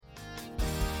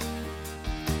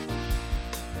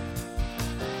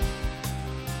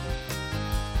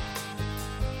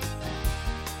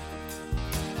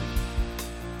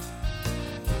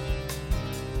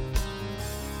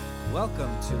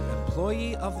Welcome to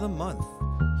Employee of the Month.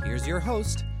 Here's your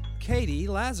host, Katie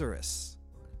Lazarus.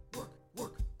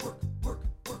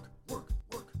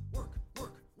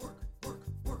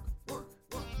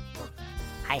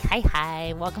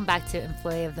 Hi. Welcome back to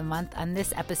Employee of the Month. On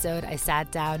this episode, I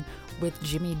sat down with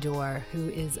Jimmy Dore, who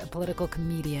is a political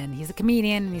comedian. He's a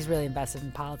comedian and he's really invested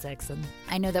in politics. And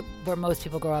I know that where most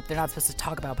people grow up, they're not supposed to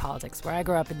talk about politics. Where I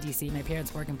grew up in D.C., my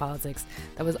parents work in politics.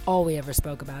 That was all we ever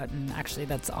spoke about. And actually,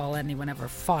 that's all anyone ever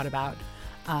fought about.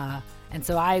 And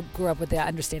so I grew up with the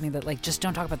understanding that, like, just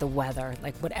don't talk about the weather.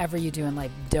 Like, whatever you do in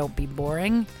life, don't be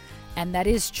boring. And that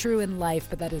is true in life,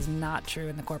 but that is not true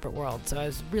in the corporate world. So I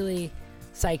was really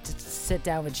psyched to sit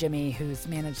down with Jimmy, who's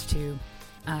managed to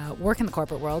work in the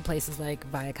corporate world, places like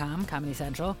Viacom, Comedy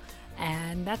Central,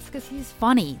 and that's because he's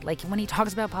funny. Like, when he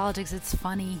talks about politics, it's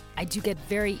funny. I do get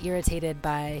very irritated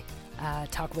by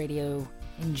talk radio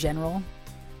in general,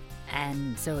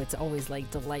 and so it's always, like,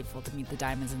 delightful to meet the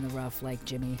diamonds in the rough like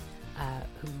Jimmy,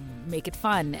 who make it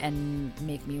fun and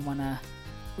make me want to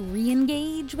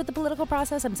re-engage with the political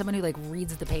process. I'm someone who, like,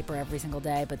 reads the paper every single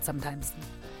day, but sometimes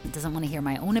doesn't want to hear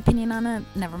my own opinion on it,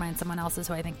 never mind someone else's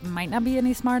who I think might not be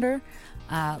any smarter.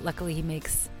 Luckily, he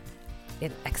makes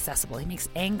it accessible. He makes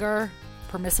anger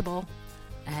permissible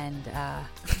and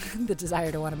the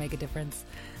desire to want to make a difference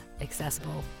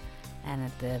accessible. And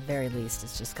at the very least,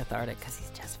 it's just cathartic because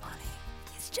he's just funny.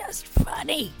 He's just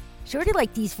funny. Sort of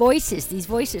like these voices. These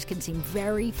voices can seem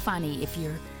very funny if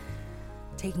you're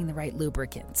taking the right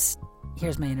lubricants.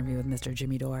 Here's my interview with Mr.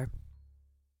 Jimmy Dore.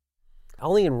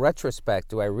 Only in retrospect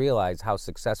do I realize how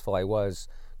successful I was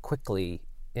quickly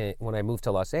when I moved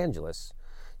to Los Angeles.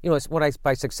 You know,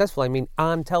 by successful, I mean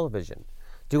on television,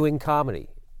 doing comedy,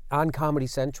 on Comedy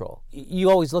Central. You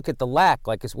always look at the lack,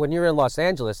 like when you're in Los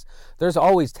Angeles, there's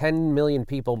always 10 million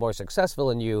people more successful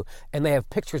than you, and they have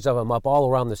pictures of them up all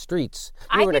around the streets.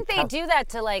 I think they do that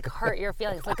to, like, hurt your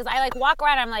feelings. Because I, like, walk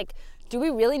around, I'm like, do we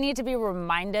really need to be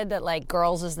reminded that, like,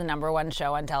 Girls is the #1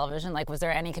 show on television? Like, was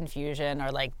there any confusion?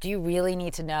 Or, like, do you really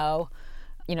need to know,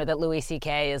 you know, that Louis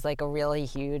C.K. is, like, a really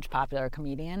huge popular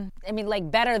comedian? I mean,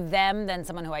 like, better them than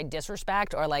someone who I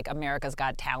disrespect, or, like, America's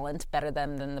Got Talent, better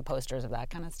them than the posters of that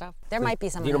kind of stuff. There might be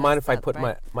some. You don't mind if I put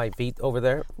my feet over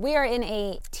there? We are in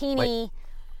a teeny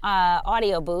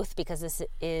audio booth because this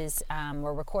is,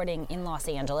 we're recording in Los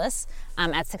Angeles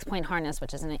at 6 Point Harness,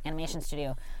 which is an animation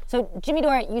studio. So, Jimmy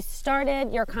Dore, you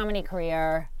started your comedy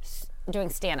career doing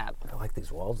stand-up. I like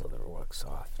these walls, though. They're rock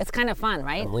soft. It's kind of fun,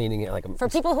 right? I'm leaning it like I'm... For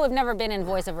people who have never been in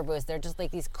voiceover booths, they're just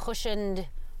like these cushioned,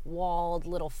 walled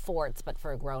little forts, but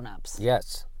for grown-ups.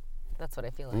 Yes. That's what I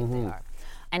feel like they are.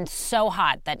 And so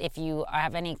hot that if you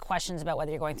have any questions about whether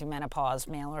you're going through menopause,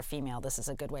 male or female, this is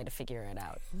a good way to figure it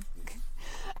out.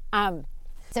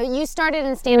 So you started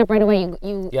in stand-up right away.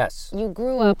 Yes. You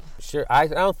grew up. Sure. I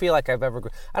don't feel like I've ever...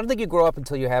 I don't think you grow up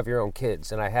until you have your own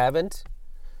kids, and I haven't.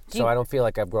 So I don't feel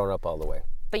like I've grown up all the way.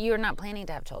 But you're not planning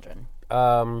to have children?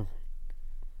 Not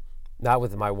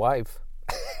with my wife.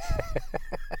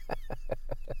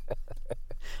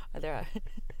 All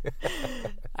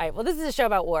right, well, this is a show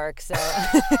about work, so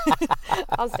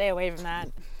I'll stay away from that.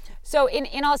 So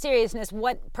in all seriousness,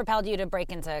 what propelled you to break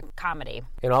into comedy?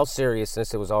 In all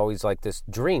seriousness, it was always like this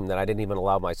dream that I didn't even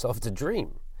allow myself to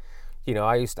dream. You know,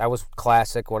 I was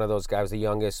classic, one of those guys, the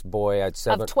youngest boy. I had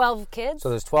 7. Of 12 kids?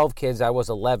 So there's 12 kids. I was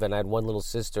 11. I had one little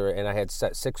sister, and I had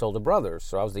 6 older brothers.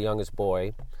 So I was the youngest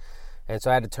boy. And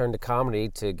so I had to turn to comedy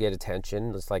to get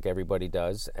attention, just like everybody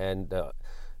does. And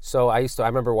so I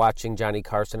remember watching Johnny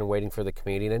Carson and Waiting for the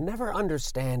Comedian and never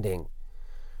understanding,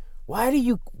 why do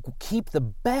you keep the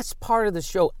best part of the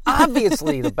show,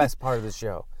 obviously the best part of the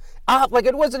show? Like,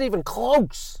 it wasn't even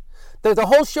close. The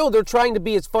whole show, they're trying to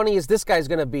be as funny as this guy's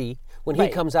going to be when he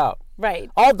comes out. Right.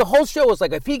 The whole show is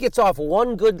like, if he gets off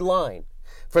one good line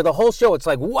for the whole show, it's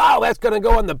like, wow, that's going to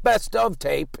go on the best of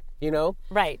tape, you know?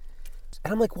 Right.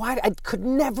 And I'm like, why? I could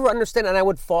never understand. And I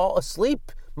would fall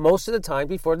asleep most of the time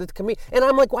before the comedian. And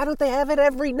I'm like, why don't they have it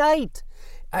every night?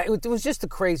 It was just the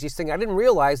craziest thing. I didn't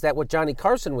realize that what Johnny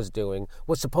Carson was doing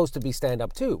was supposed to be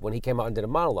stand-up too when he came out and did a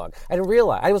monologue. I didn't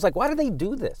realize. I was like, why do they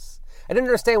do this? I didn't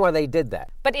understand why they did that.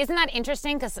 But isn't that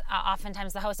interesting? Because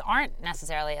oftentimes the hosts aren't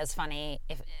necessarily as funny.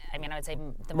 I would say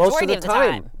the majority of the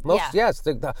time. Yes.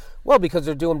 Well, because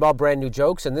they're doing all brand new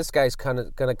jokes, and this guy's kind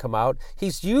of going to come out.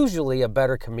 He's usually a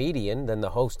better comedian than the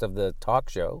host of the talk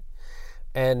show.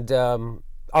 And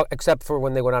except for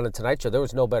when they went on the Tonight Show, there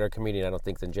was no better comedian, I don't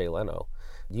think, than Jay Leno.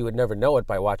 You would never know it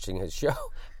by watching his show.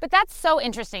 But that's so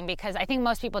interesting because I think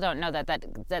most people don't know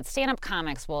that stand-up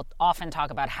comics will often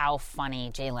talk about how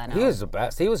funny Jay Leno is. He was the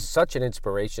best. He was such an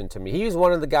inspiration to me. He was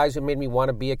one of the guys who made me want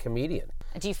to be a comedian.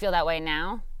 Do you feel that way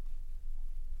now?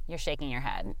 You're shaking your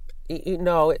head.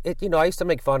 No, I used to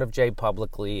make fun of Jay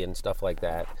publicly and stuff like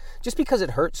that, just because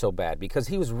it hurt so bad, because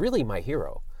he was really my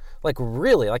hero. Like,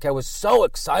 really, like, I was so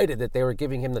excited that they were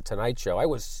giving him the Tonight Show. I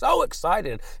was so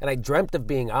excited, and I dreamt of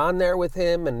being on there with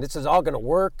him, and this is all going to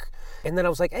work. And then I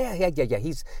was like, yeah,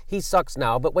 he sucks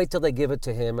now, but wait till they give it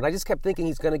to him. And I just kept thinking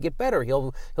he's going to get better.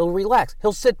 He'll relax.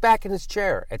 He'll sit back in his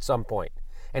chair at some point,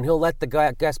 and he'll let the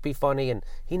guest be funny, and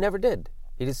he never did.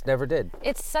 He just never did.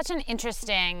 It's such an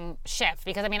interesting shift,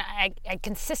 because, I mean, I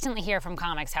consistently hear from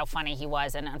comics how funny he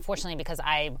was, and unfortunately, because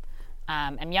I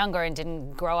am younger and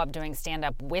didn't grow up doing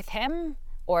stand-up with him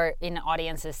or in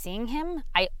audiences seeing him,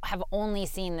 I have only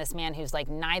seen this man who's like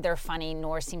neither funny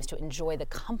nor seems to enjoy the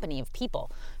company of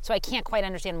people. So I can't quite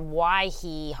understand why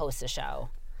he hosts a show.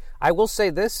 I will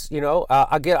say this,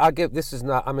 I'll give. This is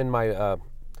not. I'm in my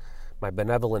my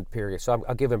benevolent period, so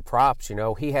I'll give him props.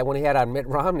 When he had on Mitt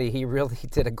Romney, he really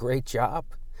did a great job.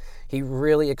 He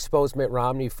really exposed Mitt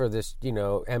Romney for this,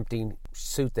 empty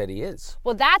suit that he is.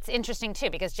 Well, that's interesting, too,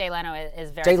 because Jay Leno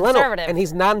is very conservative. And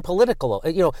he's non-political.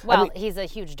 Well, he's a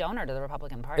huge donor to the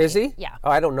Republican Party. Is he? Yeah. Oh,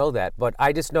 I don't know that, but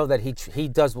I just know that he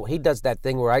does that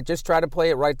thing where I just try to play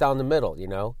it right down the middle,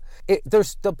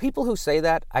 There's the people who say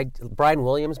that. Brian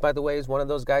Williams, by the way, is one of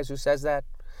those guys who says that.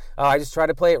 I just try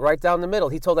to play it right down the middle.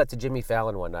 He told that to Jimmy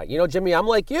Fallon one night. Jimmy, I'm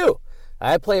like you.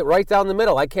 I play it right down the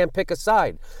middle. I can't pick a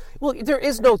side. Well, there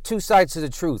is no two sides to the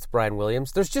truth, Brian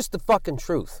Williams. There's just the fucking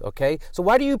truth, okay? So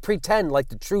why do you pretend like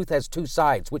the truth has two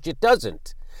sides, which it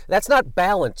doesn't? That's not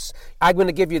balance. I'm going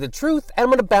to give you the truth, and I'm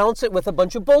going to balance it with a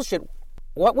bunch of bullshit.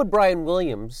 What would Brian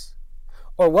Williams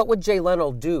or what would Jay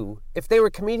Leno do if they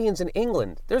were comedians in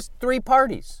England? There's three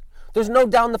parties. There's no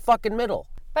down the fucking middle.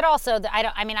 But also, I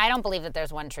don't believe that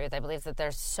there's one truth. I believe that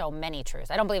there's so many truths.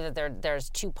 I don't believe that there's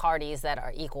two parties that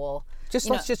are equal.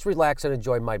 Let's just relax and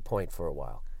enjoy my point for a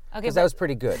while. Okay, because that was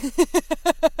pretty good.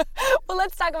 Well,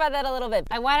 let's talk about that a little bit.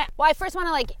 I first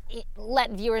want to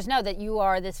let viewers know that you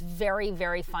are this very,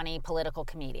 very funny political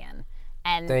comedian.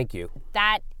 And thank you.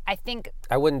 That, I think,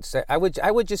 I wouldn't say. I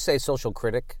would just say social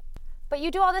critic. But you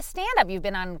do all this stand-up. You've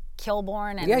been on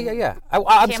Kilborn and yeah.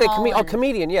 I'd say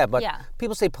comedian, yeah. But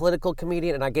people say political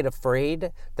comedian, and I get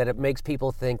afraid that it makes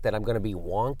people think that I'm going to be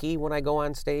wonky when I go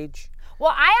on stage.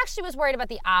 Well, I actually was worried about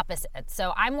the opposite.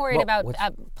 So I'm worried about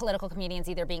political comedians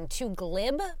either being too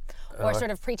glib or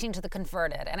sort of preaching to the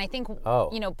converted. And I think,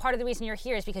 part of the reason you're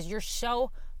here is because you're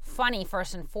so funny,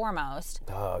 first and foremost.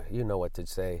 Oh, you know what to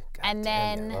say. God and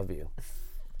damn, then, I love you.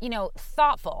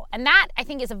 Thoughtful. And that, I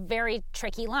think, is a very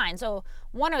tricky line. So,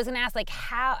 one, I was going to ask,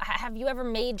 how have you ever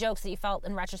made jokes that you felt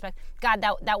in retrospect, God,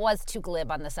 that was too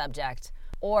glib on the subject?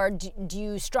 Or do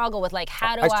you struggle with,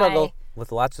 how do I struggle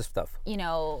with lots of stuff.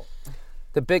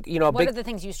 The big, what are the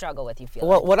things you struggle with, you feel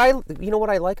well, what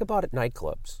I like about it,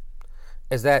 nightclubs,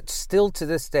 is that still to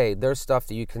this day, there's stuff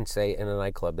that you can say in a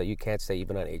nightclub that you can't say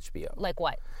even on HBO. Like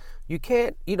what? You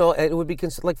can't, it would be,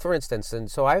 for instance, and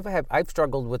so I've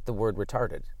struggled with the word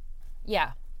retarded.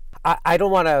 Yeah. I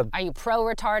don't want to... Are you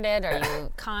pro-retarded? Are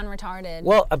you con-retarded?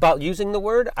 Well, about using the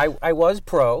word, I was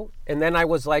pro, and then I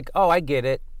was like, oh, I get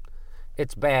it.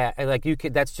 It's bad. And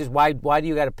that's just, why do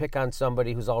you got to pick on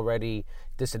somebody who's already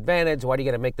disadvantaged? Why do you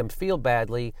got to make them feel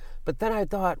badly? But then I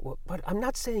thought, but I'm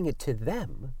not saying it to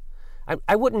them.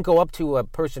 I wouldn't go up to a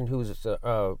person who's,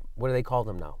 what do they call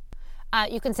them now?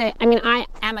 You can say, I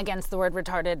am against the word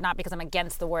retarded, not because I'm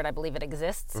against the word, I believe it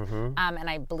exists. Mm-hmm. And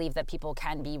I believe that people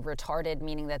can be retarded,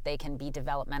 meaning that they can be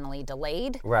developmentally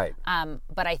delayed. Right.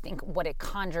 But I think what it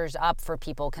conjures up for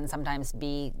people can sometimes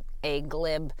be a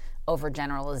glib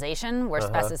overgeneralization where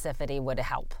specificity would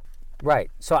help. Right.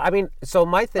 So,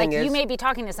 my thing is... you may be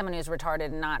talking to someone who's retarded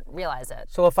and not realize it.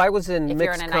 So if I was in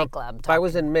you're in a nightclub. If I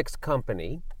was in mixed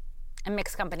company... A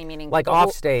mixed company meaning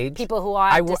off stage. People who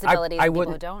have disabilities and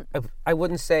people who don't. I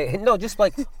wouldn't say just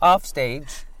off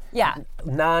stage. Yeah.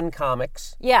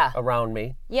 Non-comics. Yeah. Around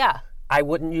me. Yeah. I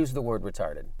wouldn't use the word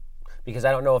retarded because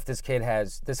I don't know if this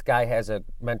guy has a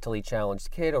mentally challenged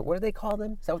kid, or what do they call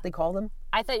them? Is that what they call them?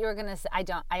 I thought you were gonna say I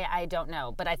don't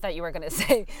know, but I thought you were gonna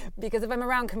say, because if I'm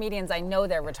around comedians, I know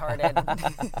they're retarded.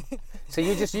 So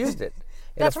you just used it.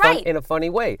 That's right. In a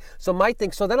funny way. So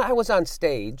then I was on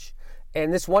stage.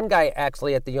 And this one guy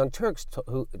actually at the Young Turks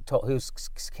whose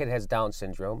kid has Down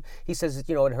syndrome, he says, it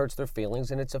hurts their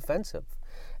feelings and it's offensive.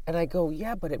 And I go,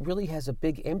 yeah, but it really has a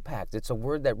big impact. It's a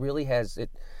word that really has it.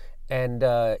 And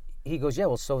he goes, yeah,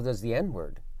 well, so does the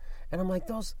N-word. And I'm like,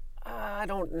 I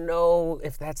don't know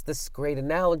if that's this great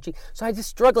analogy. So I was just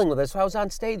struggling with it. So I was on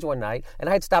stage one night and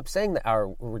I had stopped saying our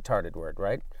retarded word,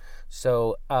 right?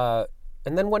 So,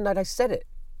 and then one night I said it.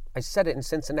 I said it in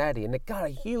Cincinnati, and it got a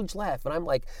huge laugh. And I'm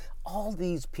like, all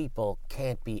these people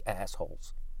can't be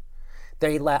assholes.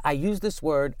 I use this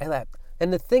word. I laughed.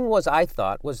 And the thing was, I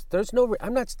thought was there's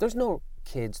no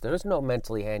kids. There's no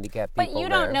mentally handicapped people. But you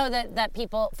don't know that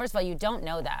people. First of all, you don't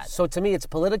know that. So to me, it's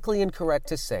politically incorrect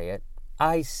to say it.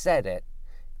 I said it.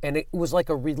 And it was like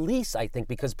a release, I think,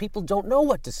 because people don't know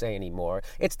what to say anymore.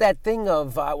 It's that thing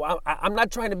of, I'm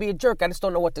not trying to be a jerk. I just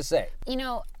don't know what to say. You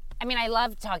know, I mean, I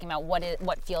love talking about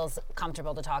what feels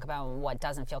comfortable to talk about and what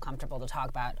doesn't feel comfortable to talk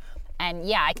about. And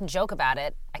yeah, I can joke about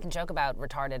it. I can joke about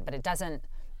retarded, but it doesn't.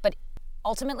 But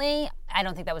ultimately, I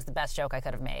don't think that was the best joke I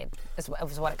could have made, is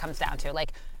what it comes down to.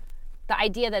 Like, the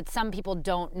idea that some people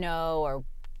don't know or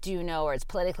do know or it's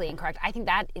politically incorrect, I think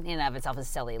that in and of itself is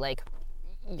silly. Like,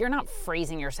 you're not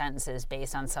phrasing your sentences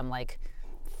based on some, like,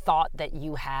 thought that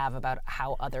you have about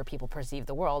how other people perceive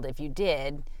the world. If you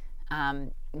did,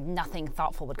 nothing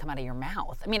thoughtful would come out of your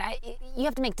mouth. I mean, you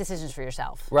have to make decisions for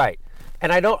yourself. Right.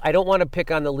 And I don't want to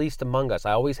pick on the least among us.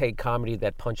 I always hate comedy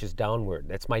that punches downward.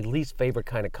 That's my least favorite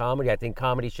kind of comedy. I think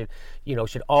comedy should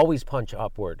always punch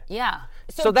upward. Yeah.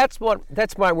 So that's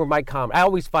where my comedy. I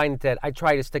always find that I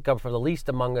try to stick up for the least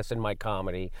among us in my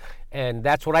comedy, and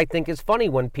that's what I think is funny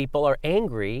when people are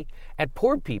angry at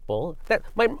poor people.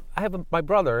 My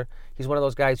brother. He's one of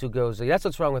those guys who goes, "That's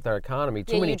what's wrong with our economy."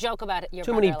 You joke about it.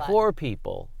 Too many poor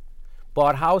people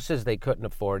bought houses they couldn't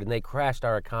afford, and they crashed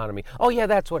our economy. Oh yeah,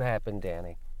 that's what happened,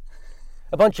 Danny.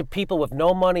 A bunch of people with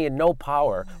no money and no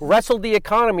power wrestled the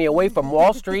economy away from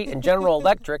Wall Street and General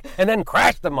Electric and then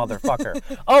crashed the motherfucker.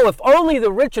 Oh, if only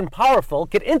the rich and powerful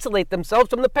could insulate themselves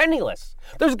from the penniless.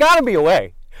 There's got to be a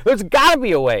way. There's got to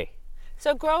be a way.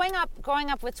 So growing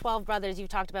up with 12 brothers, you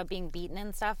talked about being beaten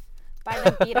and stuff by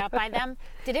them, beat up by them.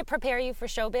 Did it prepare you for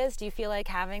showbiz? Do you feel like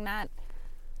having that?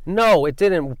 No, it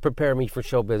didn't prepare me for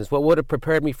show business. What would have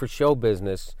prepared me for show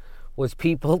business was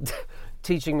people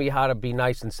teaching me how to be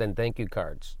nice and send thank you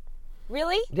cards.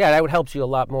 Really? Yeah, that would help you a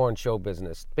lot more in show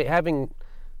business. But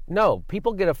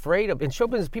people get afraid of, in show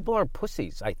business, people aren't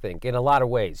pussies, I think, in a lot of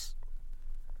ways.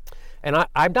 And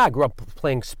I grew up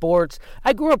playing sports.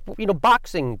 I grew up,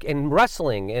 boxing and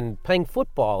wrestling and playing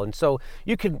football. And so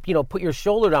you could, put your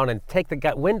shoulder down and take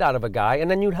the wind out of a guy,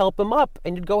 and then you'd help him up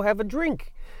and you'd go have a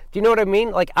drink. Do you know what I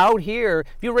mean? Like out here,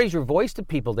 if you raise your voice to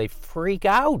people, they freak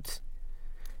out.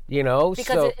 Because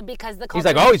the culture. He's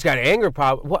like, oh, he's got an anger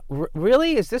problem. What?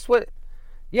 Really? Is this what?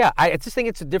 Yeah, I just think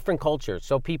it's a different culture.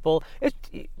 So people,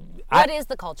 what is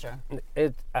the culture?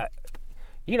 It's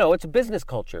a business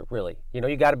culture, really.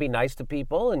 You got to be nice to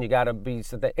people, and you got to be.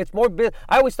 It's more.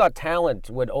 I always thought talent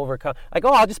would overcome. Like,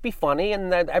 oh, I'll just be funny,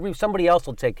 and then somebody else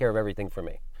will take care of everything for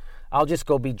me. I'll just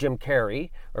go be Jim Carrey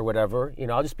or whatever.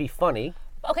 I'll just be funny.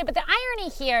 Okay, but the irony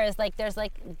here is there's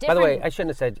different. By the way, I shouldn't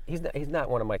have said he's not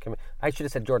one of my. I should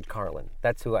have said George Carlin.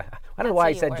 That's who I don't know why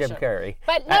I said Jim Carrey.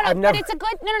 But but it's a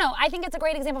good. No. I think it's a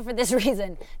great example for this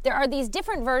reason. There are these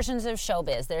different versions of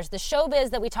showbiz. There's the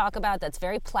showbiz that we talk about that's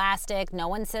very plastic. No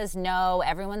one says no.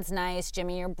 Everyone's nice.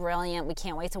 Jimmy, you're brilliant. We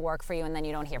can't wait to work for you, and then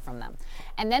you don't hear from them.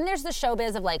 And then there's the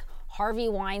showbiz of Harvey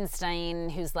Weinstein,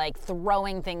 who's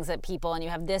throwing things at people, and you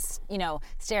have this,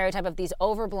 stereotype of these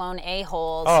overblown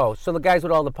a-holes. Oh, so the guys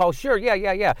with all the posts. Sure,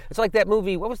 yeah. It's like that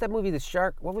movie. What was that movie, The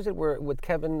Shark? What was it with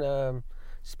Kevin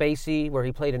Spacey, where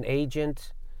he played an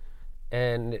agent?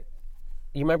 And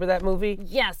you remember that movie?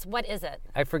 Yes. What is it?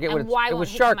 I forget and what it was.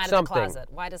 Shark come out something. Of the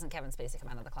closet? Why doesn't Kevin Spacey come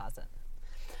out of the closet?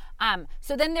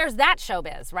 So then there's that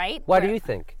showbiz, right? Why do you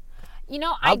think?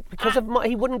 Because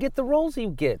he wouldn't get the roles he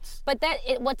gets. But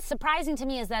what's surprising to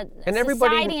me is that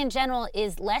society in general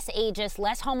is less ageist,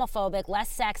 less homophobic,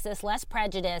 less sexist, less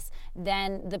prejudiced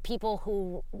than the people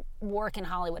who work in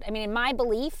Hollywood. I mean, in my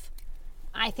belief,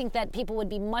 I think that people would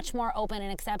be much more open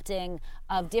and accepting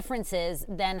of differences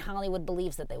than Hollywood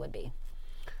believes that they would be.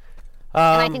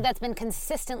 And I think that's been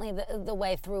consistently the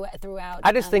way throughout.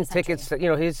 I just think tickets,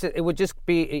 it would just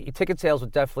be, ticket sales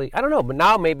would definitely, I don't know, but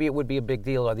now maybe it would be a big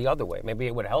deal or the other way. Maybe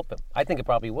it would help him. I think it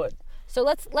probably would. So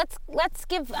let's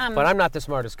give. But I'm not the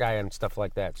smartest guy on stuff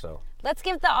like that, so. Let's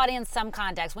give the audience some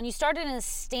context. When you started in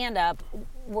stand-up,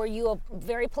 were you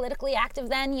very politically active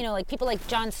then? People like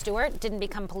Jon Stewart didn't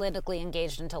become politically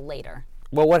engaged until later.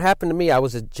 Well, what happened to me, I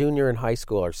was a junior in high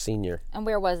school or senior. And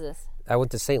where was this? I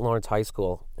went to St. Lawrence High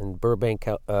School in Burbank,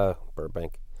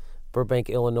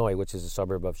 Illinois, which is a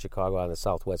suburb of Chicago on the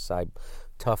southwest side.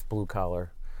 Tough blue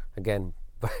collar, again,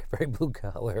 very blue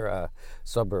collar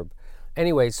suburb.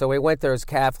 Anyway, so we went there as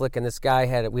Catholic, and this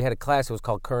guy we had a class that was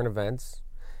called Current Events,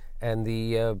 and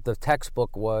the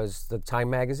textbook was the Time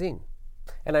magazine.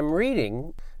 And I'm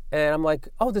reading, and I'm like,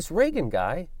 oh, this Reagan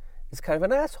guy is kind of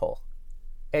an asshole.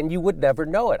 and you would never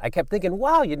know it. I kept thinking,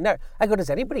 wow, you'd never. I go, does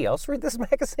anybody else read this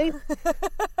magazine?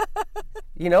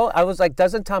 I was like,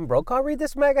 doesn't Tom Brokaw read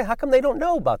this magazine? How come they don't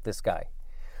know about this guy?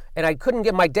 And I couldn't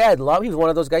get my dad. He was one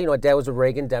of those guys. My dad was a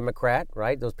Reagan Democrat,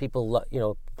 right? Those people,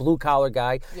 blue collar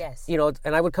guy. Yes.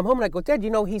 And I would come home and I go, Dad,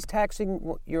 he's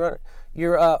taxing your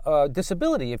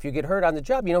disability if you get hurt on the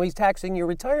job. He's taxing your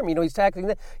retirement. He's taxing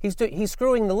that. He's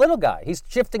screwing the little guy. He's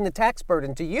shifting the tax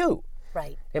burden to you.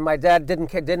 Right. And my dad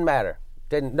didn't matter.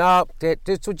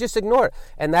 Just ignore it.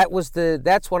 And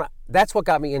that's what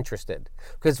got me interested,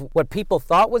 because what people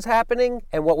thought was happening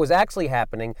and what was actually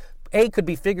happening, could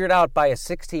be figured out by a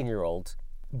 16-year-old,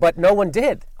 but no one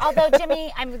did. Although,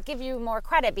 Jimmy, I would give you more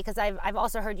credit, because I've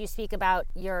also heard you speak about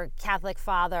your Catholic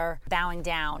father bowing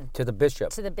down to the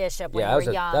bishop. when you were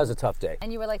young. That was a tough day.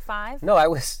 And you were like 5? No, I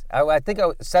think I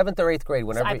was 7th or 8th grade.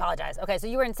 I apologize. Okay, so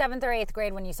you were in 7th or 8th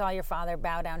grade when you saw your father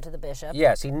bow down to the bishop.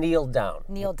 Yes, he kneeled down.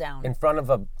 In front of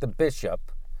the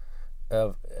bishop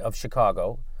of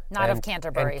Chicago. Not of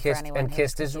Canterbury, for anyone. And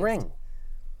kissed his ring.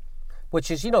 Which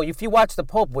is, if you watch the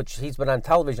Pope, which he's been on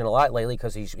television a lot lately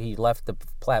because he left the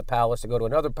palace to go to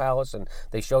another palace, and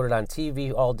they showed it on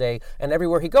TV all day. And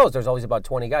everywhere he goes, there's always about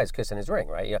 20 guys kissing his ring,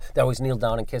 right? They always kneel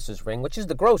down and kiss his ring, which is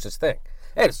the grossest thing.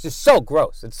 And it's just so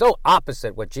gross. It's so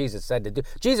opposite what Jesus said to do.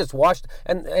 Jesus washed,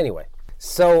 and anyway.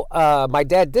 So my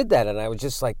dad did that, and I was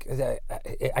just like,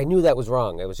 I knew that was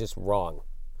wrong. It was just wrong.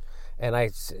 And I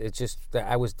think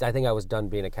I was done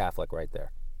being a Catholic right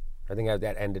there. I think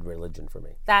that ended religion for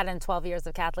me. That and 12 years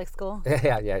of Catholic school?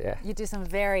 Yeah. You do some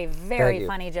very, very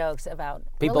funny jokes about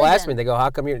People religion. ask me, they go, how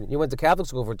come you went to Catholic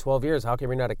school for 12 years? How come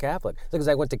you're not a Catholic? It's because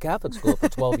I went to Catholic school for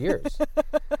 12 years.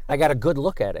 I got a good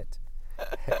look at it.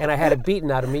 And I had it beaten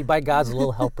out of me by God's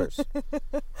little helpers.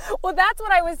 Well, that's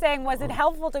what I was saying. Was it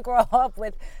helpful to grow up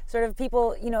with sort of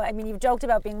people, you've joked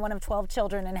about being one of 12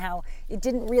 children and how it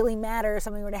didn't really matter if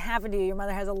something were to happen to you. Your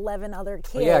mother has 11 other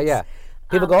kids. Yeah.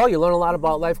 People go, you learn a lot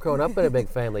about life growing up in a big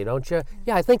family, don't you?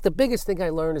 Yeah, I think the biggest thing I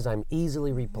learned is I'm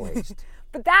easily replaced.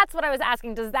 But that's what I was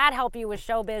asking. Does that help you with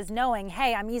showbiz, knowing,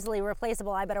 hey, I'm easily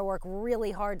replaceable, I better work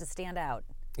really hard to stand out?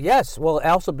 Yes. Well,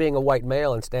 also being a white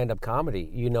male in stand-up comedy,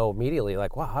 immediately,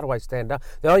 like, wow, how do I stand out?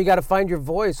 You got to find your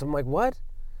voice. I'm like, what?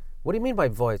 What do you mean by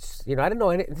voice? I didn't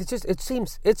know any.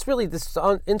 It's really this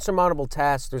insurmountable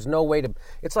task. There's no way to.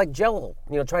 It's like Jell-O,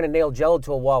 trying to nail Jell-O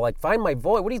to a wall. Like, find my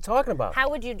voice. What are you talking about?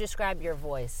 How would you describe your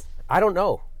voice? I don't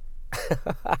know.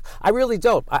 I really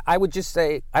don't. I would just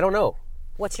say, I don't know.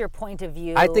 What's your point of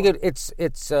view? I think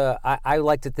I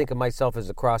like to think of myself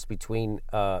as a cross between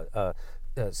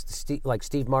like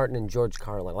Steve Martin and George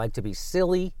Carlin. I like to be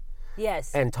silly.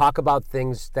 Yes. And talk about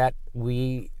things that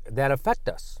affect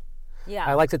us. Yeah.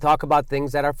 I like to talk about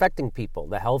things that are affecting people,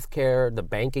 the healthcare, the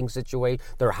banking situation,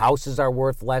 their houses are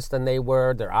worth less than they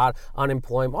were, they're out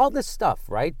unemployment, all this stuff,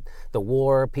 right? The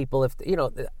war, people,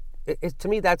 to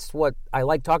me, that's what I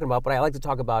like talking about, but I like to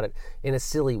talk about it in a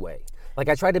silly way. Like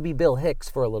I tried to be Bill Hicks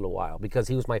for a little while because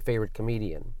he was my favorite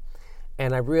comedian.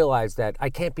 And I realized that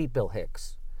I can't beat Bill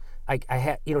Hicks.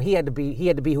 He had to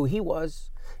be who he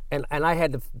was. And I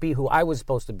had to be who I was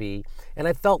supposed to be. And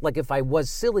I felt like if I was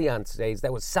silly on stage,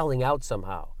 that was selling out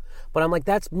somehow. But I'm like,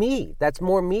 that's me. That's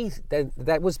more me.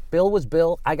 Bill was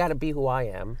Bill. I got to be who I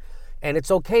am. And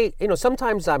it's okay.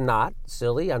 Sometimes I'm not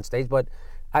silly on stage, but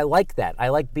I like that. I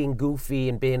like being goofy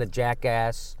and being a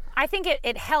jackass. I think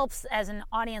it helps as an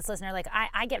audience listener. Like,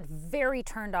 I get very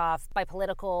turned off by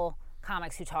political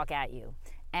comics who talk at you.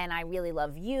 And I really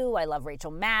love you. I love Rachel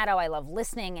Maddow. I love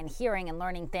listening and hearing and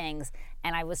learning things.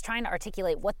 And I was trying to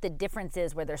articulate what the difference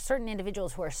is where there's certain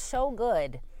individuals who are so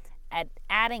good at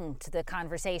adding to the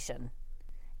conversation.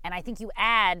 And I think you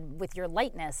add with your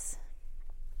lightness.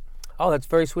 Oh, that's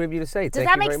very sweet of you to say. Does Thank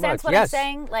that you make very sense much. what I'm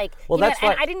saying? Like, well, that's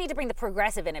and I didn't need to bring the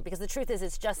progressive in it because the truth is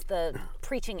it's just the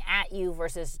preaching at you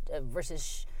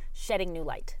versus shedding new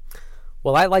light.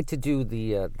 Well, I like to do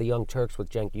the Young Turks with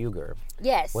Cenk Uygur.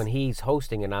 Yes. When he's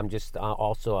hosting, and I'm just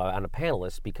also on a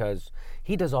panelist because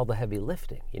he does all the heavy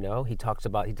lifting. He talks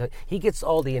about he gets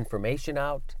all the information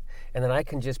out, and then I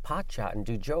can just potshot and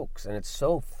do jokes, and it's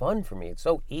so fun for me. It's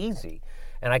so easy,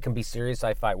 and I can be serious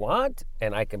if I want,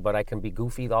 but I can be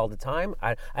goofy all the time.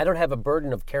 I don't have a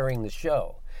burden of carrying the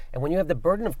show, and when you have the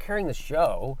burden of carrying the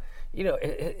show,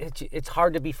 it's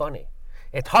hard to be funny.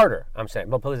 It's harder. I'm saying,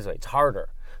 well, put it this way, it's harder.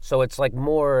 So it's like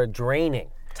more draining.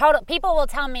 Total. People will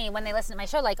tell me when they listen to my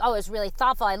show, like, oh, it was really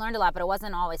thoughtful. I learned a lot, but it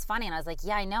wasn't always funny. And I was like,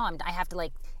 yeah, I know. I have to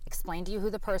explain to you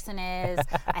who the person is.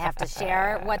 I have to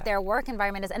share what their work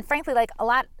environment is. And frankly, a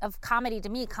lot of comedy to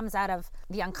me comes out of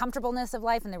the uncomfortableness of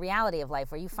life and the reality of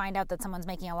life, where you find out that someone's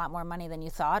making a lot more money than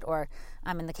you thought, or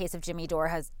in the case of Jimmy Dore,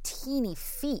 has teeny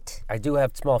feet. I do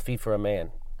have small feet for a man.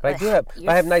 But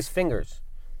I have nice fingers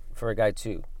for a guy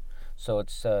too. So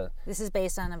it's This is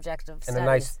based on objective and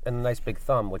studies. a nice big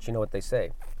thumb, which you know what they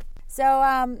say. So,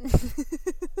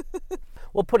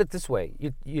 Well, put it this way: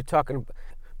 you're talking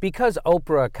because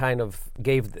Oprah kind of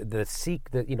gave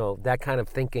that kind of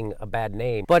thinking a bad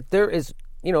name. But there is,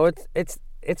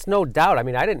 it's no doubt. I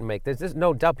mean, I didn't make this. There's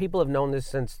no doubt. People have known this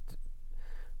since the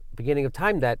beginning of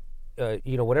time that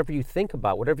whatever you think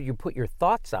about, whatever you put your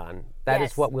thoughts on, that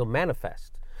Yes. is what will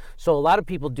manifest. So a lot of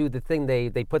people do the thing they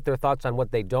put their thoughts on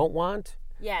what they don't want.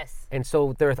 yes. And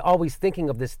so they're always thinking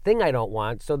of this thing I don't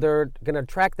want. So they're going to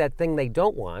attract that thing they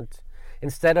don't want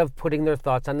instead of putting their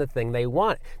thoughts on the thing they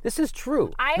want. This is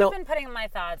true. I've been putting my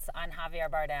thoughts on Javier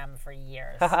Bardem for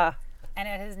years, and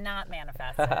it has not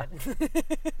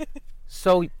manifested.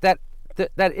 So that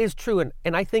is true.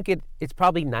 And I think it's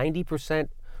probably 90%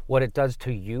 what it does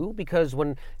to you, because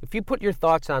if you put your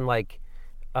thoughts on like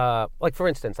for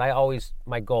instance,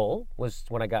 my goal was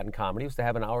when I got in comedy was to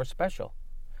have an hour special.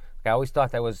 I always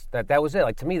thought that was it.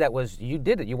 Like to me, that was, you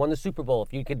did it. You won the Super Bowl.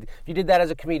 If you did that as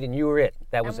a comedian, you were it.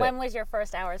 That was it. And when was your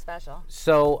first hour special?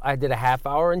 So I did a half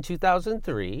hour in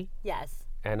 2003, Yes.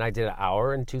 and I did an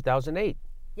hour in 2008.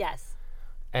 Yes.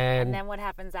 And And then what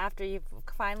happens after you've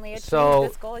finally achieved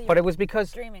this goal? But it was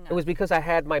because dreaming of? it was because I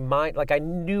had my mind, like I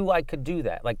knew I could do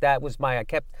that. Like that was I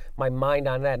kept my mind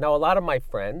on that. Now a lot of my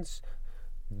friends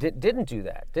didn't do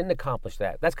that, didn't accomplish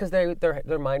that. That's because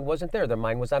their mind wasn't there. Their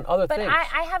mind was on other But things.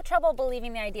 I have trouble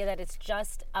believing the idea that it's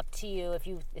just up to you if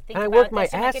you think and I about worked my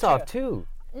this, you make ass it off true. too.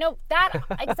 No,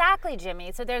 exactly,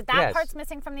 Jimmy. So there's that Yes. part's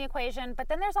missing from the equation, but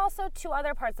then there's also two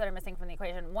other parts that are missing from the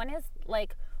equation. One is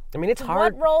like, I mean, it's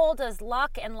hard. what role does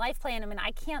luck and life play in? I mean,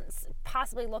 I can't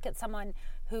possibly look at someone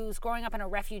who's growing up in a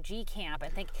refugee camp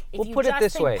and think if you put it just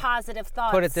this think way. positive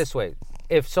thoughts. Put it this way.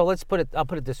 I'll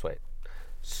put it this way.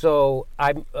 So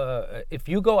if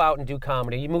you go out and do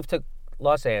comedy, you move to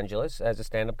Los Angeles as a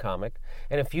stand-up comic,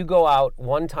 and if you go out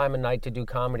one time a night to do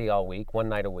comedy all week, one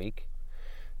night a week,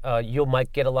 you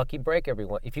might get a lucky break every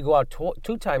one. If you go out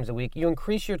two times a week, you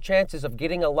increase your chances of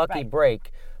getting a lucky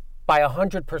break by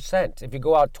 100%. If you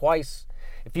go out twice,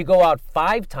 if you go out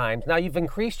 5 times, now you've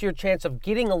increased your chance of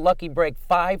getting a lucky break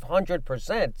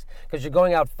 500% because you're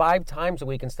going out 5 times a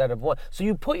week instead of 1. So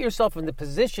you put yourself in the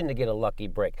position to get a lucky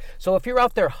break. So if you're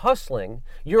out there hustling,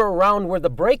 you're around where the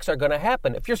breaks are going to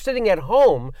happen. If you're sitting at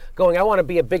home going, I want to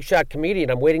be a big shot comedian,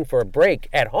 I'm waiting for a break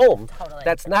at home, Totally.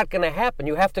 That's not going to happen.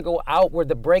 You have to go out where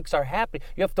the breaks are happening.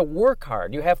 You have to work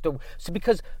hard. You have to,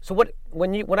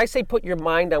 when I say put your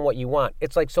mind on what you want,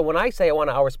 it's like, so when I say I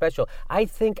want an hour special, I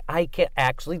think I can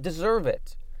actually deserve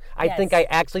it. I think I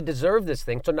actually deserve this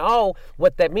thing. So now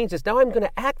what that means is now I'm going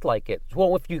to act like it.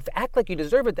 Well, if you act like you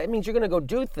deserve it, that means you're going to go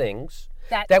do things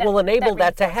that will enable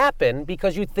that to happen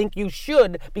because you think you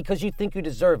should, because you think you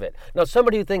deserve it. Now,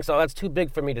 somebody who thinks, oh, that's too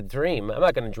big for me to dream, I'm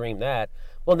not going to dream that.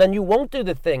 Well, then you won't do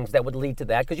the things that would lead to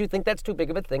that because you think that's too big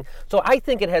of a thing. So I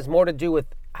think it has more to do with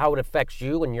how it affects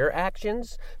you and your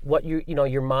actions, what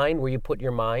your mind, where you put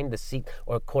your mind,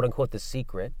 or quote unquote the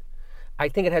secret. I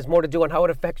think it has more to do on how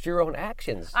it affects your own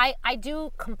actions. I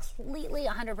do completely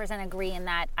 100% agree in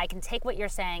that I can take what you're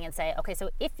saying and say, okay, so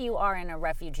if you are in a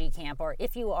refugee camp or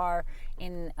if you are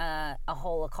in a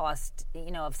Holocaust,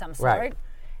 of some sort, Right.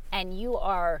 and you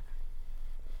are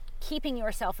keeping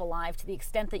yourself alive to the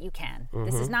extent that you can. Mm-hmm.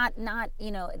 This is not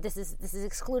this is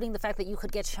excluding the fact that you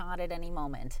could get shot at any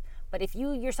moment. But if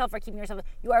you yourself are keeping yourself,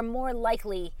 you are more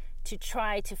likely to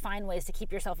try to find ways to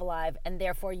keep yourself alive, and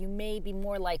therefore you may be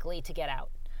more likely to get out.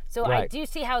 So I Right. do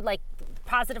see how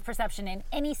positive perception in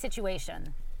any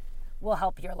situation will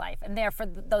help your life. And therefore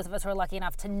those of us who are lucky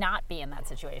enough to not be in that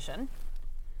situation,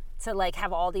 to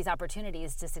have all these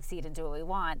opportunities to succeed and do what we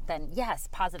want, then yes,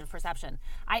 positive perception.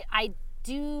 I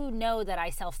do know that I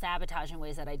self-sabotage in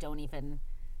ways that I don't even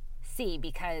see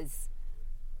because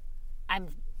I'm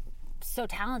so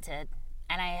talented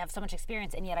and I have so much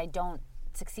experience, and yet I don't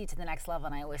succeed to the next level.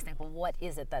 And I always think, well, what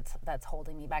is it that's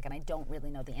holding me back? And I don't really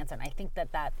know the answer. And I think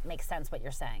that makes sense. What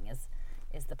you're saying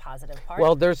is the positive part.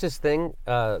 Well, there's this thing,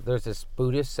 there's this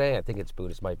Buddhist saying, I think it's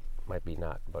Buddhist, might be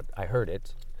not, but I heard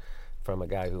it from a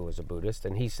guy who was a Buddhist,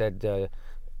 and he said,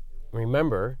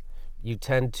 remember, you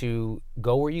tend to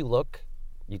go where you look,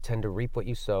 you tend to reap what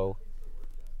you sow,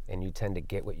 and you tend to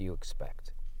get what you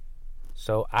expect.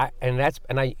 So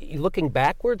looking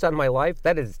backwards on my life,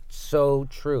 that is so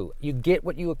true. You get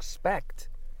what you expect.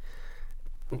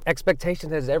 Expectation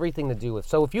has everything to do with.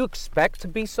 So if you expect to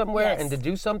be somewhere Yes. and to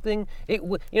do something,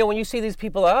 when you see these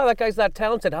people, oh, that guy's not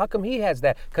talented. How come he has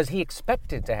that? Because he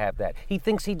expected to have that. He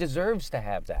thinks he deserves to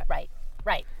have that.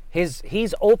 Right.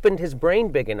 He's opened his brain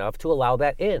big enough to allow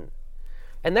that in.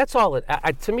 And that's all.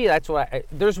 To me, that's why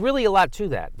there's really a lot to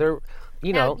that.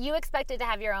 Now, you expected to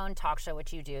have your own talk show,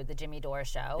 which you do, the Jimmy Dore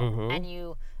Show, and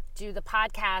you do the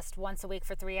podcast once a week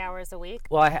for 3 hours a week.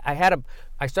 Well,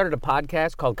 I started a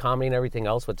podcast called Comedy and Everything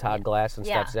Else with Todd Glass and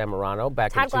Steph Zamorano.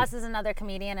 Todd Glass is another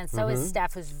comedian, and so is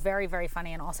Steph, who's very, very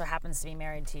funny and also happens to be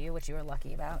married to you, which you were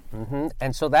lucky about.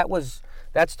 And so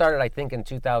that started, I think, in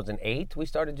 2008. We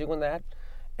started doing that.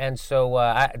 And so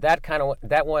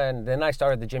then I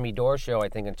started the Jimmy Dore Show, I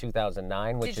think, in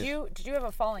 2009. Did you have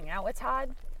a falling out with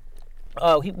Todd?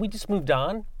 Oh, we just moved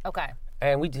on. Okay.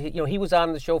 And he was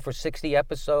on the show for 60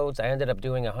 episodes. I ended up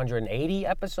doing 180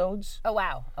 episodes. Oh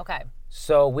wow. Okay.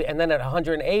 So and then at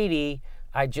 180,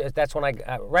 that's when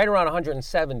right around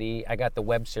 170, I got the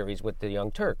web series with the Young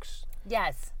Turks.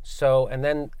 Yes. So and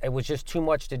then it was just too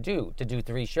much to do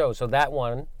 3 shows. So that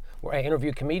one, where I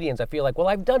interview comedians, I feel like, well,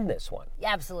 I've done this one.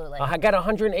 Yeah, absolutely. I got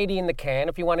 180 in the can.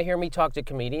 If you want to hear me talk to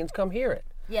comedians, come hear it.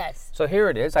 Yes. So here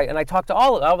it is. I talked to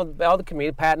all the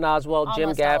comedians, Patton Oswalt,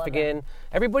 Jim Gaffigan,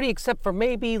 everybody except for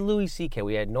maybe Louis C.K.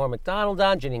 We had Norm Macdonald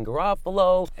on, Janine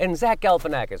Garofalo, and Zach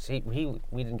Galifianakis.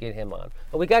 We didn't get him on.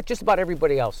 But we got just about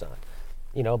everybody else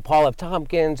on. Paul F.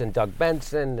 Tompkins and Doug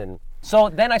Benson. And so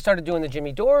then I started doing the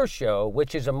Jimmy Dore Show,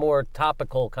 which is a more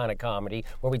topical kind of comedy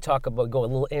where we go a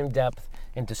little in-depth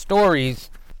into stories.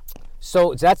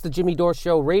 So that's the Jimmy Dore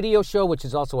Show radio show, which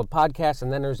is also a podcast.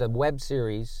 And then there's a web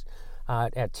series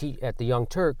at the Young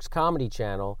Turks Comedy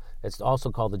Channel. It's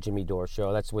also called the Jimmy Dore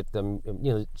Show. That's with them,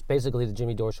 it's basically the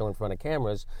Jimmy Dore Show in front of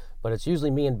cameras, but it's usually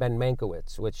me and Ben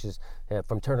Mankiewicz, which is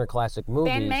from Turner Classic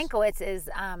Movies. Ben Mankiewicz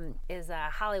is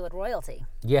Hollywood royalty.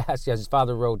 Yes, his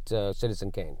father wrote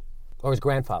Citizen Kane, or his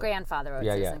grandfather. Grandfather wrote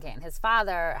Citizen Kane. His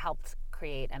father helped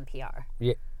create NPR.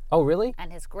 Yeah. Oh, really?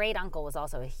 And his great uncle was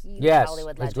also a huge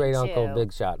Hollywood legend his great uncle,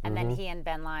 big shot. And then he and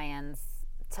Ben Lyons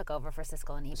took over for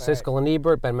Siskel and Ebert. Siskel and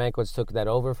Ebert. Ben Mankiewicz took that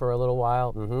over for a little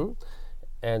while.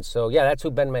 And so, that's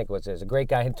who Ben Mankiewicz is. A great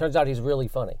guy. It turns out he's really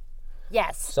funny.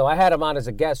 Yes. So I had him on as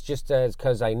a guest just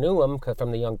because I knew him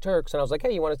from the Young Turks. And I was like,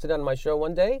 hey, you want to sit on my show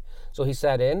one day? So he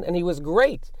sat in, and he was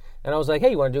great. And I was like,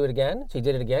 hey, you want to do it again? So he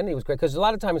did it again. He was great. Because a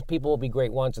lot of times people will be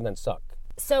great once and then suck.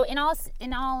 So in all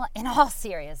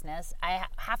seriousness, I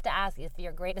have to ask if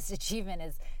your greatest achievement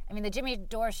is, the Jimmy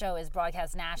Dore Show is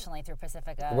broadcast nationally through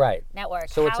Pacifica Network.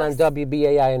 So it's on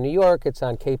WBAI in New York, it's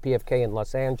on KPFK in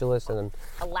Los Angeles, and then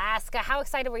Alaska. How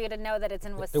excited were you to know that it's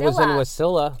in Wasilla? It was in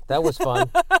Wasilla. That was fun.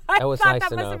 That was nice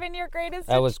to know. That must have been your greatest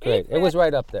That was great. It was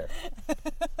right up there.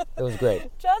 It was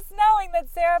great. Just knowing that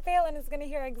Sarah Palin is going to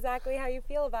hear exactly how you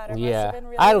feel about her must have been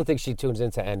really... I don't think she tunes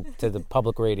into the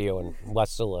public radio in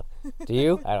Wasilla. Do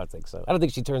you? I don't think so. I don't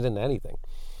think she turns into anything.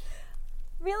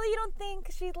 Really? You don't think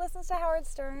she listens to Howard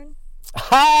Stern?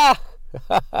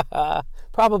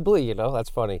 Probably,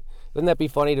 that's funny. Wouldn't that be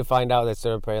funny to find out that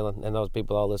Sarah Palin and those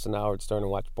people all listen to Howard Stern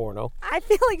and watch porno? I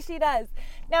feel like she does.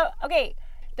 Now, okay,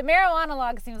 the marijuana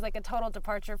log seems like a total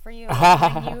departure for you.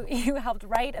 You helped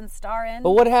write and star in.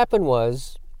 But what happened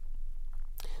was,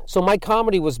 so my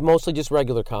comedy was mostly just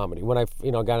regular comedy. When I,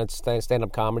 got into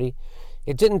stand-up comedy,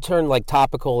 it didn't turn like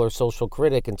topical or social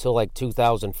critic until like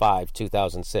 2005,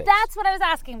 2006. That's what I was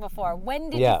asking before. When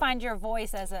did you find your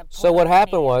voice as a So what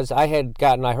happened was I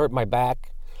hurt my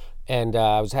back, and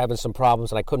I was having some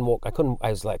problems, and I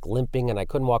was like limping, and I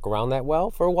couldn't walk around that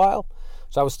well for a while.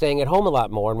 So I was staying at home a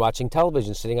lot more and watching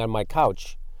television, sitting on my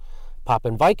couch,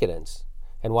 popping Vicodins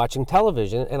and watching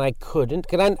television, and I couldn't,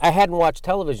 because I hadn't watched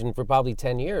television for probably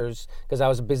 10 years because I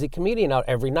was a busy comedian out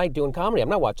every night doing comedy. I'm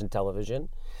not watching television.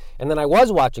 And then I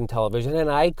was watching television,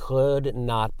 and I could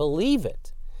not believe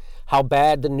it. How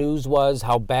bad the news was,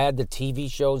 how bad the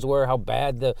TV shows were, how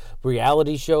bad the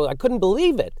reality shows. I couldn't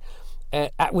believe it. And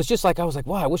I was like,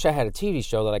 wow, I wish I had a TV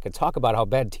show that I could talk about how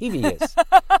bad TV is.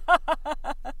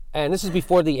 And this is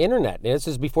before the internet. This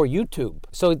is before YouTube.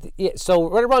 So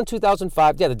right around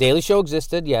 2005, the Daily Show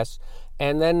existed, yes.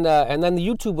 And then the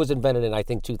YouTube was invented in, I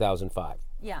think, 2005.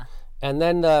 Yeah. And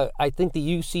then I think the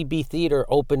UCB Theater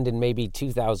opened in maybe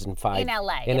 2005. In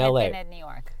L.A. In L.A. In New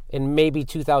York. In maybe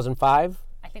 2005?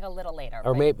 I think a little later.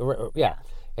 Or maybe, yeah.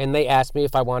 And they asked me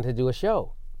if I wanted to do a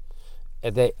show.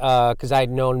 Because I'd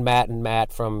known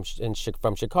Matt from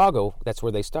Chicago. That's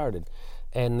where they started.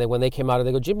 And then when they came out,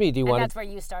 they go, Jimmy, do you want to... And that's where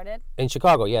you started? In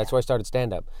Chicago, yeah. That's where I started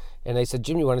stand-up. And they said,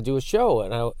 Jimmy, you want to do a show?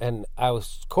 And I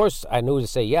was, of course, I knew to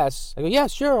say yes. I go, yeah,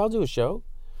 sure, I'll do a show.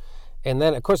 And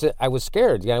then, of course, I was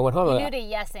scared. I went home. You knew to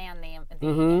yes and the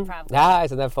improv.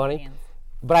 Isn't that funny?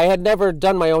 But I had never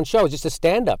done my own show, just a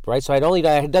stand-up, right? So I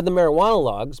had done the marijuana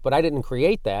logs, but I didn't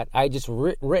create that. I just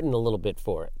written a little bit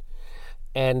for it.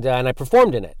 And I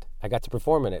performed in it. I got to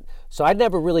perform in it. So I'd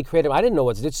never really created. I didn't know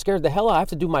it scared the hell out. I have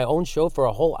to do my own show for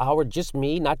a whole hour, just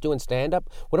me, not doing stand-up.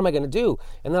 What am I going to do?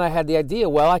 And then I had the idea,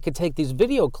 well, I could take these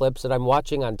video clips that I'm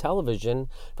watching on television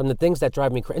from the things that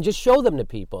drive me crazy and just show them to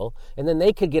people, and then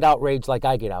they could get outraged like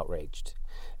I get outraged.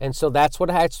 And so that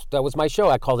was my show.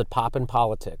 I called it Pop and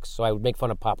Politics. So I would make fun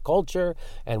of pop culture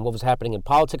and what was happening in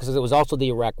politics, because it was also the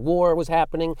Iraq War was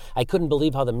happening. I couldn't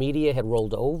believe how the media had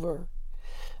rolled over.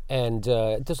 And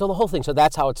so the whole thing. So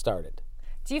that's how it started.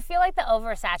 Do you feel like the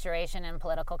oversaturation in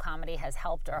political comedy has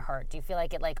helped or hurt? Do you feel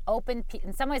like it opened,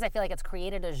 in some ways I feel like it's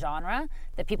created a genre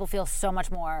that people feel so much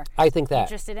more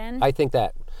interested in? I think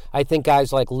that. I think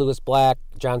guys like Louis Black,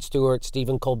 Jon Stewart,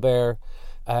 Stephen Colbert,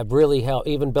 really helped.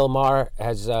 Even Bill Maher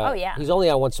has. He's only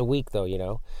on once a week though, you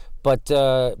know. But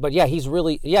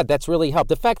yeah, that's really helped.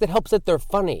 The fact that they're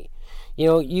funny, you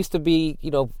know, it used to be,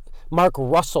 you know, Mark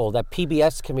Russell, that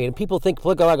PBS comedian. People think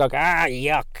political, I go,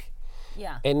 yuck.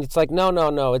 Yeah. And it's like,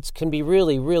 no. It can be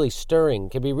really, really stirring.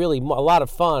 It can be really a lot of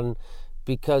fun,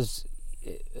 because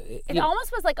it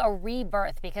almost was like a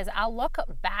rebirth, because I'll look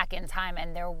back in time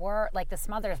and there were, like, the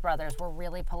Smothers Brothers were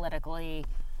really politically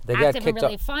active and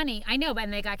really funny. I know,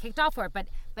 and they got kicked off for it, but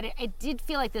it did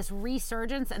feel like this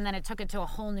resurgence, and then it took it to a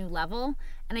whole new level.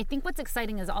 And I think what's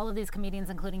exciting is all of these comedians,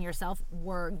 including yourself,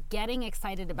 were getting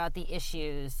excited about the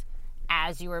issues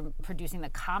as you were producing the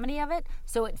comedy of it,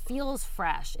 so it feels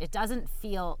fresh. It doesn't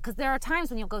feel, because there are times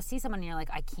when you'll go see someone and you're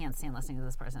like, I can't stand listening to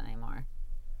this person anymore.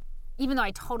 Even though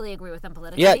I totally agree with them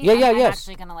politically, I'm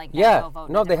actually going to go vote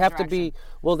in a they have direction. to be.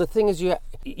 Well, the thing is, you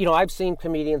know, I've seen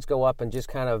comedians go up and just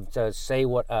kind of say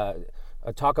what,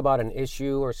 talk about an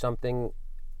issue or something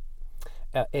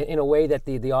in a way that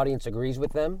the audience agrees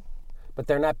with them, but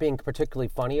they're not being particularly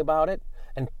funny about it.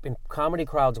 And comedy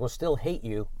crowds will still hate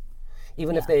you,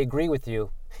 even if they agree with you,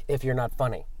 if you're not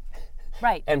funny.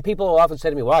 Right. And people will often say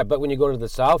to me, why? But when you go to the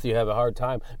South, you have a hard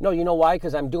time. No, you know why?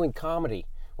 Because I'm doing comedy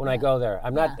when I go there.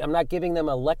 I'm not giving them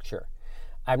a lecture.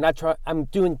 I'm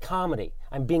doing comedy.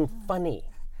 I'm being funny.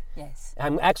 Yes.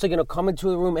 I'm actually going to come into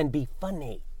the room and be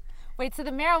funny. Wait, so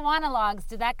the marijuana logs,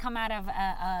 did that come out of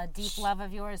a deep love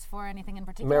of yours for anything in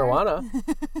particular? Marijuana.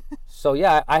 So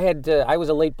yeah, I was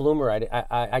a late bloomer. I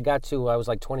was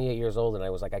like 28 years old, and I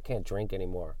was like, I can't drink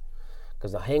anymore,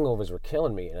 because the hangovers were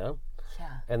killing me, you know? Yeah.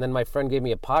 And then my friend gave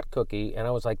me a pot cookie, and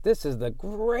I was like, this is the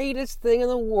greatest thing in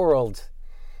the world.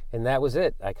 And that was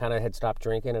it. I kind of had stopped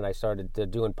drinking, and I started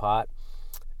doing pot.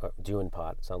 Doing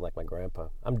pot. Sounds like my grandpa.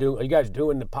 Are you guys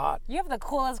doing the pot? You have the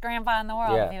coolest grandpa in the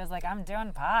world. Yeah. He was like, I'm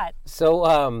doing pot.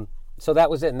 So so that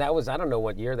was it. And that was, I don't know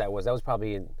what year that was. That was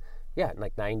probably in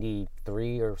like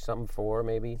 93 or something, 4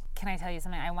 maybe. Can I tell you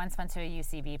something? I once went to a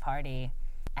UCB party,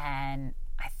 and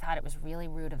I thought it was really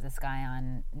rude of this guy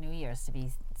on New Year's to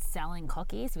be selling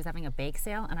cookies. He was having a bake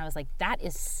sale, and I was like, that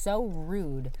is so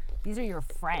rude. These are your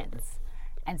friends.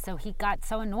 And so he got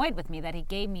so annoyed with me that he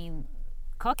gave me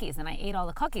cookies, and I ate all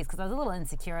the cookies because I was a little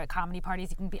insecure at comedy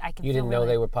parties. You didn't know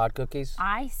they were pot cookies?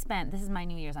 This is my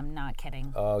New Year's, I'm not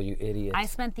kidding. Oh, you idiot. I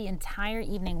spent the entire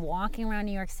evening walking around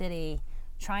New York City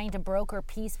trying to broker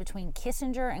peace between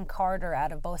Kissinger and Carter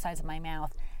out of both sides of my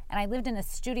mouth. And I lived in a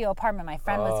studio apartment my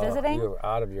friend was visiting. You were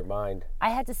out of your mind. I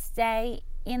had to stay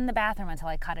in the bathroom until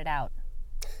I cut it out.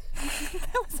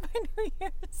 That was my New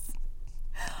Year's.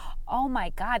 Oh my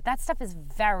God, that stuff is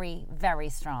very, very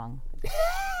strong.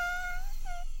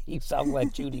 You sound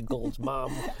like Judy Gould's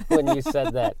mom when you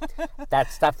said that.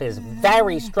 That stuff is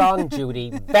very strong,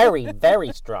 Judy. Very,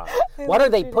 very strong. What are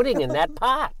they putting in that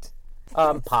pot?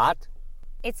 Pot?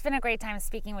 It's been a great time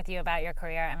speaking with you about your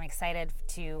career. I'm excited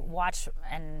to watch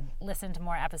and listen to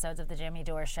more episodes of The Jimmy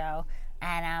Dore Show.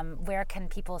 And where can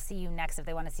people see you next if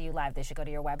they want to see you live? They should go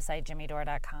to your website,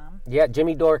 jimmydore.com. Yeah,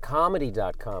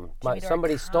 jimmydorcomedy.com.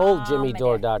 Somebody stole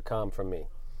jimmydore.com from me.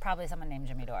 Probably someone named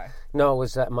Jimmy Dore. No, it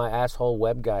was my asshole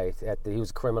web guy. He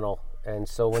was a criminal. And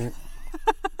so when...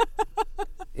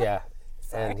 yeah.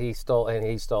 Sorry. And he stole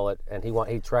it. And he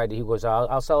goes,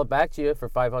 I'll sell it back to you for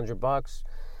 $500.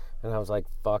 And I was like,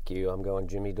 fuck you, I'm going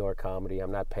Jimmy Dore Comedy.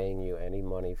 I'm not paying you any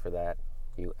money for that,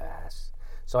 you ass.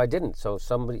 So I didn't. So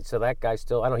that guy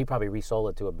still, I don't know, he probably resold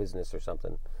it to a business or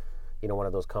something. You know, one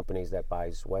of those companies that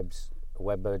buys web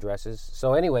addresses.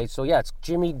 So anyway, it's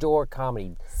Jimmy Dore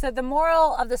Comedy. So the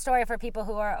moral of the story for people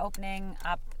who are opening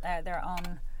up their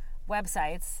own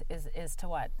websites is to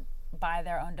what? Buy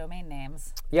their own domain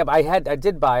names. Yeah, but I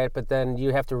did buy it, but then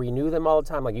you have to renew them all the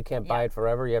time. Like, you can't buy it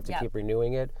forever. You have to keep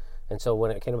renewing it. And so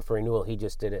when it came up for renewal, he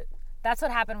just did it. That's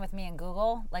what happened with me in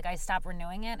Google. Like, I stopped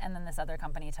renewing it, and then this other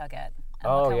company took it.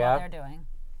 And look at what they're doing.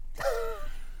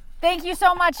 Thank you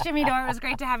so much, Jimmy Dore. It was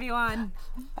great to have you on.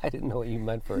 I didn't know what you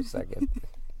meant for a second.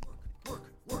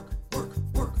 Work.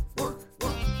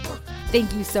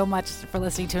 Thank you so much for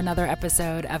listening to another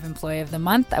episode of Employee of the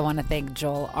Month. I want to thank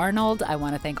Joel Arnold. I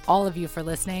want to thank all of you for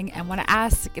listening and want to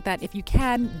ask that if you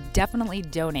can, definitely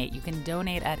donate. You can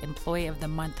donate at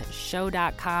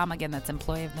employeeofthemonthshow.com. Again, that's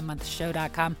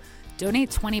employeeofthemonthshow.com. Donate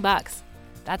 $20.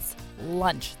 That's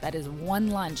lunch. That is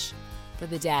one lunch for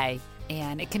the day.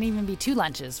 And it can even be 2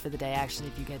 lunches for the day, actually,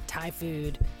 if you get Thai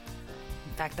food.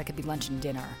 In fact, that could be lunch and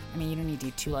dinner. I mean, you don't need to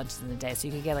eat 2 lunches in a day. So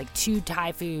you could get like 2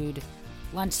 Thai food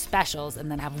lunch specials and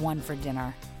then have 1 for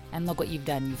dinner. And look what you've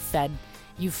done.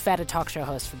 You've fed a talk show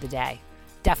host for the day.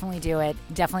 Definitely do it.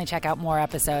 Definitely check out more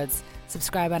episodes.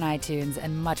 Subscribe on iTunes.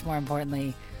 And much more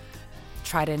importantly,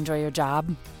 try to enjoy your job.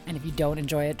 And if you don't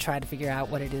enjoy it, try to figure out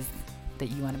what it is that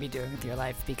you want to be doing with your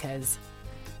life, because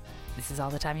this is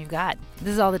all the time you've got.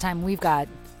 This is all the time we've got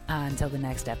until the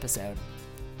next episode.